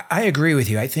I agree with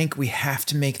you. I think we have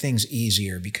to make things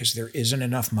easier because there isn't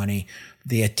enough money.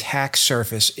 The attack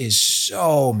surface is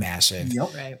so massive.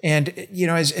 Yep. Right. And,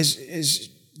 as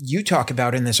you talk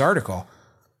about in this article,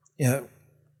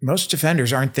 most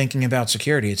defenders aren't thinking about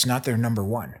security. It's not their number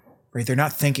one, right? They're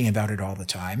not thinking about it all the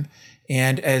time.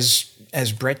 And as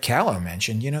Brett Callow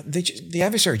mentioned, the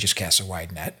adversary just casts a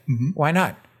wide net. Mm-hmm. Why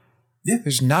not? Yeah.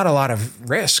 There's not a lot of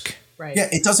risk. Right. Yeah,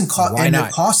 it doesn't cost, and the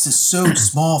cost is so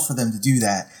small for them to do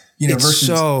that. It's versus,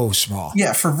 so small.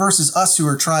 Yeah, versus us who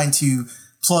are trying to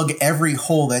plug every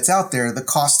hole that's out there, the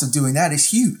cost of doing that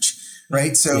is huge,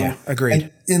 right? So,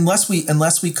 agreed. Unless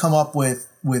we come up with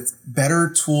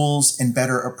better tools and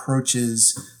better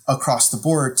approaches across the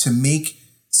board to make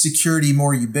security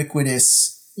more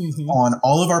ubiquitous on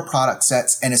all of our product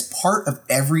sets, and as part of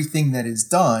everything that is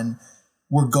done,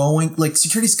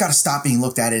 security's got to stop being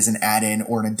looked at as an add-in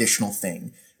or an additional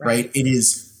thing, right? It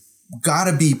is got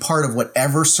to be part of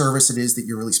whatever service it is that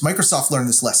you release. Microsoft learned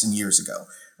this lesson years ago,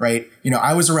 right?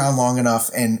 I was around long enough,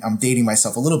 and I'm dating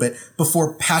myself a little bit,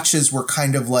 before patches were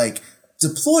kind of like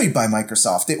deployed by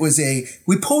Microsoft. It was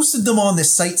we posted them on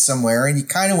this site somewhere and you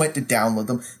kind of went to download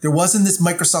them. There wasn't this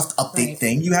Microsoft update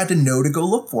thing. You had to know to go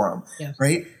look for them,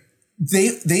 right?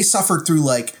 They suffered through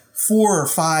 4 or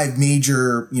 5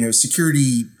 major,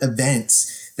 security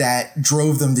events that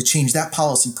drove them to change that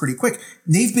policy pretty quick.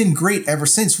 And they've been great ever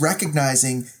since,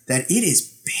 recognizing that it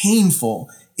is painful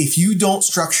if you don't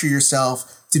structure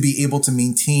yourself to be able to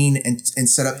maintain and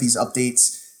set up these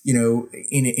updates,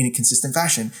 in a consistent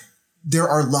fashion. There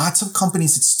are lots of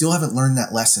companies that still haven't learned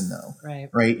that lesson though.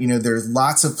 Right. There's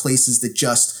lots of places that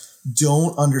just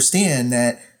don't understand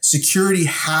that security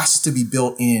has to be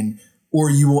built in, or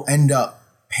you will end up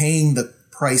paying the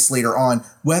price later on,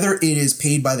 whether it is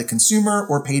paid by the consumer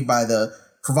or paid by the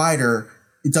provider.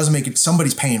 It doesn't make it,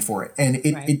 somebody's paying for it. And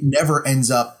it never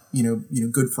ends up,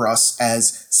 good for us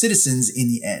as citizens in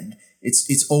the end.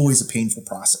 It's always a painful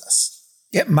process.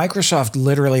 Yeah. Microsoft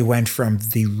literally went from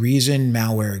the reason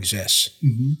malware exists.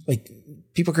 Mm-hmm.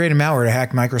 People created malware to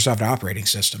hack Microsoft operating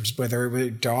systems, whether it was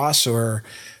DOS or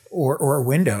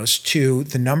Windows, to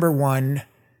the number one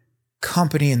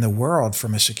company in the world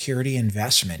from a security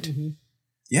investment. Mm-hmm.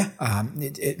 Yeah.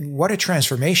 What a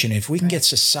transformation. If we can get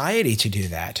society to do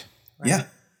that. Yeah.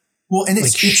 Well, and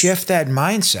it's shift that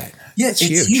mindset. Yeah. It's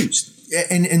huge.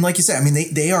 And like you said,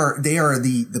 they are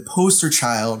the poster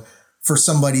child for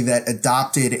somebody that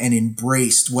adopted and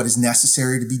embraced what is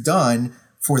necessary to be done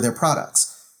for their products.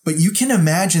 But you can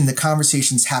imagine the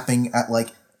conversations happening at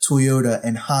Toyota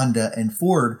and Honda and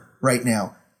Ford right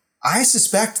now. I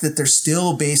suspect that they're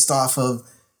still based off of,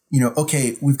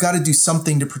 okay, we've got to do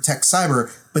something to protect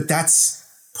cyber, but that's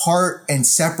part and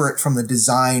separate from the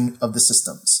design of the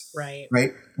systems. Right.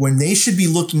 When they should be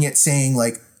looking at saying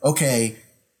okay,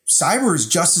 cyber is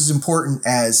just as important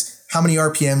as how many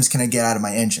RPMs can I get out of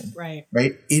my engine? Right.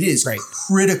 It is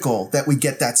critical that we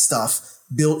get that stuff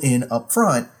built in up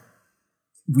front.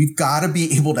 We've got to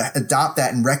be able to adopt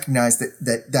that and recognize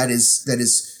that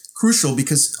is crucial,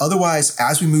 because otherwise,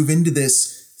 as we move into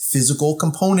this physical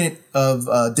component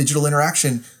of digital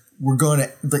interaction,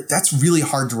 that's really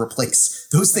hard to replace.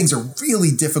 Those things are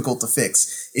really difficult to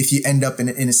fix if you end up in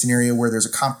a scenario where there's a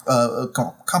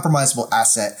compromisable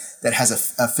asset that has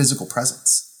a physical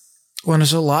presence. Well, and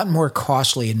it's a lot more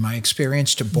costly, in my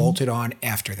experience, to bolt it on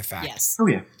after the fact. Yes. Oh,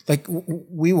 yeah.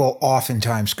 We will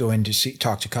oftentimes go in to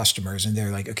talk to customers, and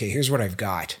they're like, okay, here's what I've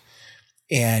got.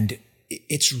 And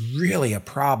it's really a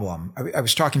problem. I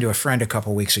was talking to a friend a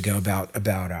couple of weeks ago about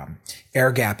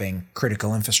air gapping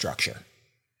critical infrastructure.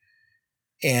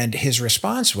 And his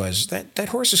response was that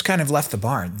horse has kind of left the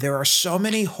barn. There are so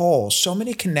many holes, so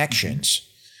many connections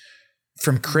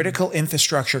from critical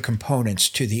infrastructure components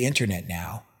to the internet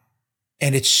now.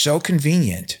 And it's so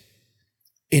convenient.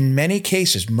 In many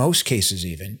cases, most cases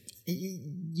even,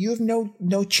 you have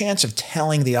no chance of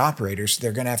telling the operators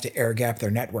they're going to have to air gap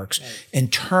their networks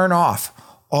and turn off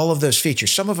all of those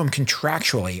features, some of them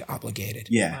contractually obligated.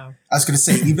 Yeah. Wow. I was going to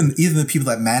say, even the people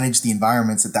that manage the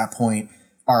environments at that point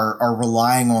are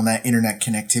relying on that internet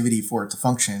connectivity for it to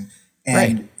function.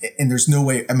 And there's no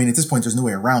way, at this point, there's no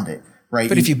way around it. Right.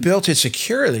 But if you built it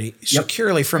securely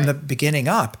from the beginning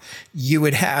up, you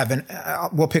would have, and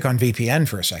we'll pick on VPN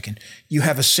for a second, you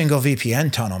have a single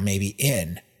VPN tunnel maybe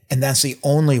in, and that's the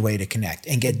only way to connect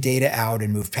and get data out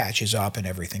and move patches up and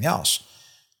everything else.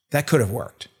 That could have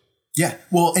worked. Yeah.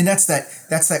 Well, and that's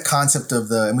that concept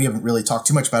of and we haven't really talked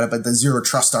too much about it, but the zero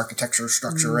trust architecture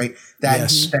structure, right?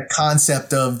 That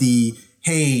concept of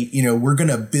hey, we're going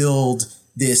to build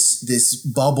this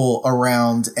bubble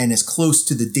around and as close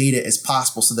to the data as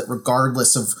possible so that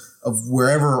regardless of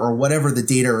wherever or whatever the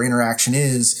data or interaction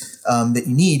is that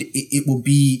you need, it will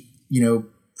be,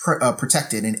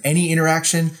 protected, and any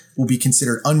interaction will be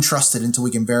considered untrusted until we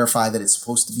can verify that it's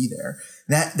supposed to be there.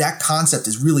 That concept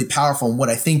is really powerful, and what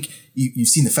I think you've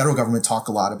seen the federal government talk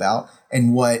a lot about,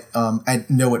 and what I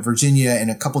know what Virginia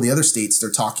and a couple of the other states they're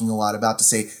talking a lot about to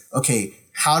say, okay,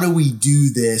 how do we do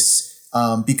this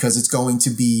because it's going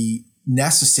to be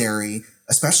necessary,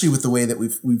 especially with the way that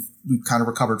we've kind of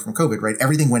recovered from COVID, right?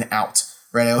 Everything went out,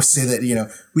 right? I always say that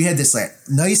we had this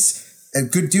nice. A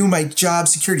good do my job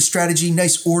security strategy,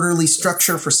 nice orderly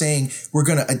structure for saying we're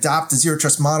going to adopt the zero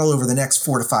trust model over the next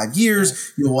 4 to 5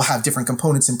 years. You will have different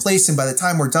components in place, and by the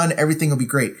time we're done, everything will be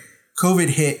great. COVID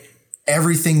hit,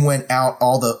 everything went out.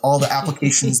 All the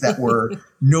applications that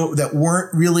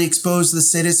weren't really exposed to the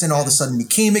citizen all of a sudden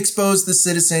became exposed to the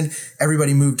citizen.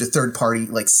 Everybody moved to third party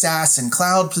like SaaS and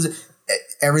cloud.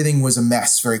 Everything was a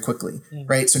mess very quickly,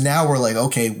 right? So now we're like,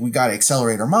 okay, we got to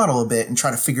accelerate our model a bit and try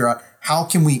to figure out how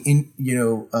can we,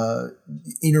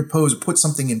 interpose or put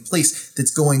something in place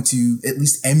that's going to at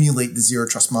least emulate the zero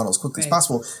trust model as quickly as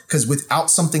possible. Because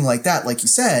without something like that, like you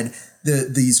said,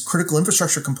 these critical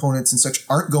infrastructure components and such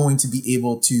aren't going to be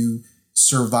able to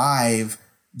survive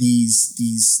these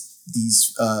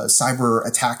cyber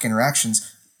attack interactions.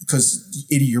 Because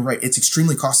you're right, it's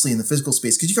extremely costly in the physical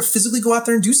space because you got to physically go out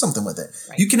there and do something with it.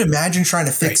 Right. You can imagine trying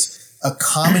to fix a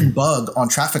common bug on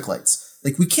traffic lights.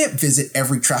 Like we can't visit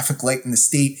every traffic light in the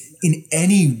state in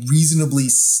any reasonably,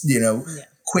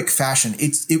 quick fashion.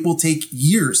 It will take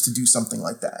years to do something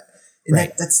like that. And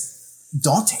that's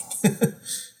daunting.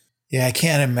 Yeah, I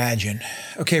can't imagine.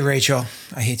 Okay, Rachel,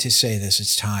 I hate to say this,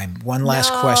 it's time. One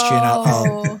last question.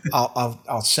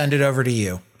 I'll send it over to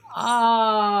you.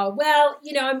 Well,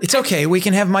 it's okay. We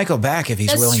can have Michael back if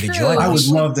he's willing to join us. I would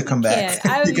love to come back.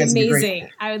 I would be amazing.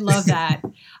 I would love that.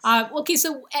 Okay,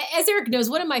 so as Eric knows,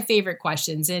 one of my favorite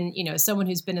questions, and someone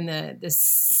who's been in the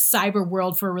cyber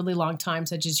world for a really long time,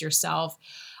 such as yourself,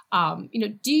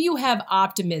 do you have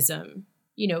optimism,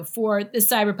 for the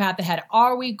cyber path ahead?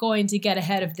 Are we going to get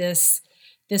ahead of this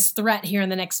threat here in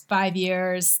the next 5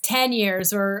 years, 10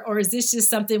 years, or is this just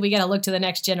something we got to look to the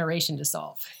next generation to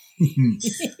solve?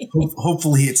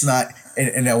 Hopefully it's not,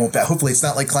 and I won't bet. Hopefully it's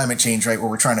not like climate change, right? Where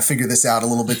we're trying to figure this out a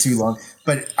little bit too long.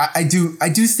 But I do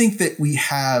think that we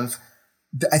have.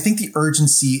 I think the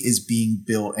urgency is being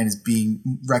built and is being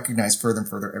recognized further and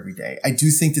further every day. I do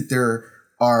think that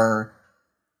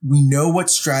we know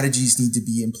what strategies need to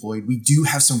be employed. We do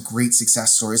have some great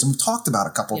success stories, and we've talked about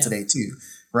a couple today too,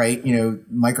 right?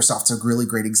 Microsoft's a really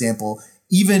great example.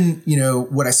 Even,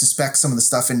 what I suspect some of the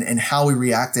stuff and how we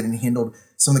reacted and handled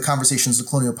some of the conversations with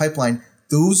Colonial Pipeline,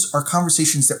 those are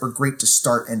conversations that were great to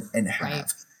start and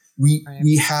have.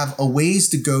 We have a ways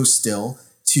to go still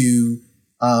to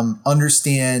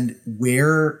understand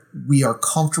where we are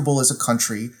comfortable as a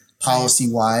country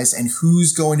policy-wise and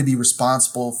who's going to be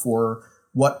responsible for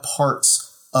what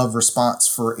parts of response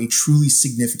for a truly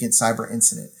significant cyber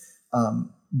incident.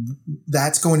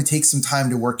 That's going to take some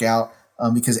time to work out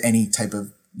because any type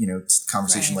of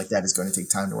conversation like that is going to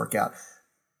take time to work out.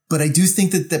 But I do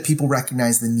think that people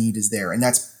recognize the need is there, and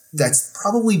that's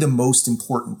probably the most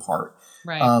important part.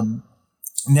 Right.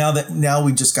 Now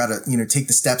we just got to take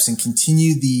the steps and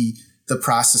continue the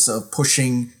process of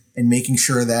pushing and making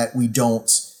sure that we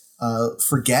don't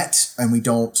forget and we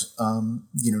don't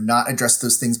not address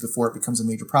those things before it becomes a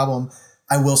major problem.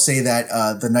 I will say that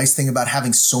the nice thing about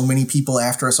having so many people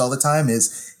after us all the time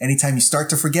is anytime you start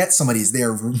to forget, somebody's there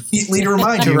immediately to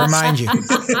remind you.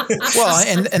 Well,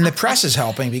 and the press is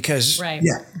helping because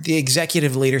the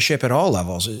executive leadership at all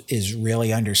levels is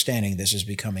really understanding this is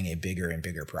becoming a bigger and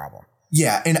bigger problem.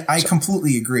 Yeah, and I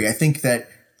completely agree. I think that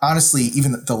honestly,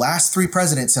 even the last 3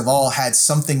 presidents have all had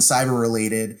something cyber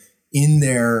related in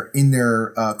their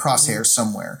crosshairs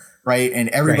somewhere. Right. And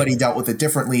everybody dealt with it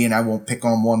differently. And I won't pick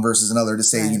on one versus another to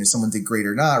say, someone did great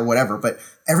or not or whatever. But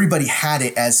everybody had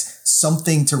it as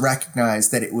something to recognize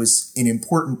that it was an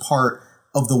important part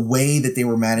of the way that they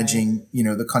were managing,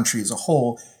 the country as a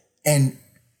whole, and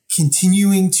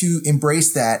continuing to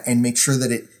embrace that and make sure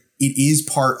that it is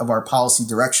part of our policy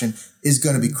direction is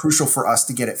going to be crucial for us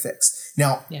to get it fixed.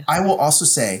 Now, I will also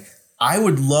say I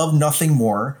would love nothing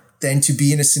more than to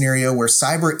be in a scenario where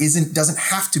cyber doesn't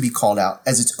have to be called out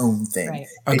as its own thing. Right.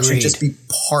 It should just be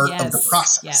part of the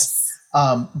process.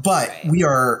 But we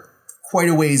are quite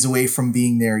a ways away from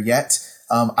being there yet.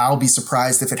 I'll be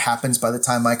surprised if it happens by the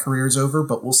time my career is over,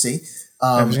 but we'll see.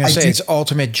 I was going to say it's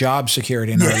ultimate job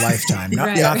security in our lifetime.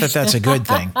 Not that that's a good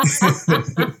thing.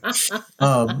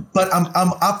 But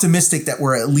I'm optimistic that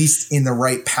we're at least in the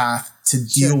right path to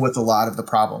deal with a lot of the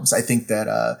problems. I think that,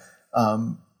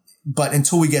 but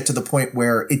until we get to the point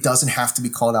where it doesn't have to be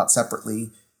called out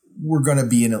separately, we're going to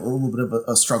be in a little bit of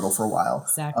a struggle for a while.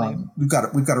 Exactly. We've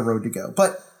got a road to go,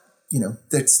 but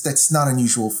that's not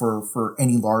unusual for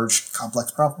any large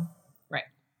complex problem. Right.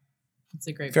 That's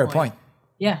a great fair point.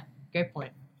 Yeah. Great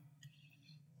point.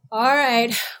 All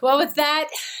right. Well, with that,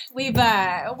 we've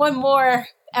one more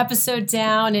episode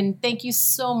down, and thank you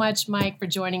so much, Mike, for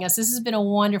joining us. This has been a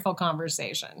wonderful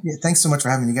conversation. Yeah, thanks so much for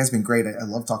having me. You guys have been great. I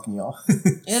love talking to y'all.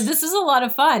 Yeah, this is a lot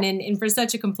of fun, and for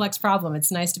such a complex problem,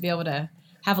 it's nice to be able to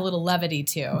have a little levity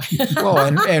too. Well,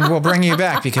 and we'll bring you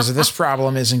back because this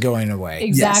problem isn't going away.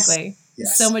 Exactly.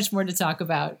 Yes. So much more to talk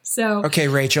about. So okay,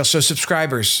 Rachel. So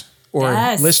subscribers or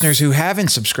listeners who haven't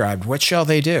subscribed, what shall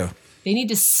they do? They need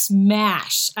to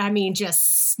smash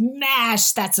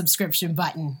that subscription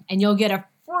button, and you'll get a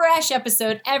fresh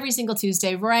episode every single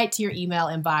Tuesday right to your email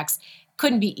inbox.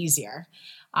 Couldn't be easier.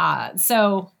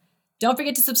 So don't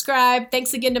forget to subscribe.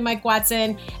 Thanks again to Mike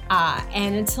Watson.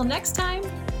 And until next time,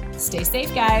 stay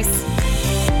safe, guys.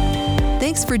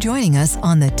 Thanks for joining us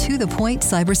on the To The Point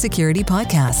Cybersecurity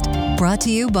Podcast, brought to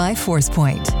you by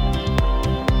ForcePoint.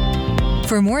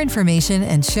 For more information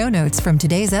and show notes from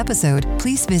today's episode,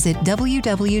 please visit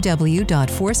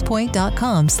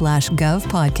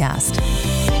www.forcepoint.com/govpodcast.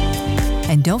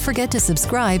 And don't forget to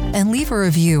subscribe and leave a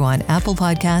review on Apple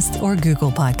Podcasts or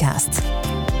Google Podcasts.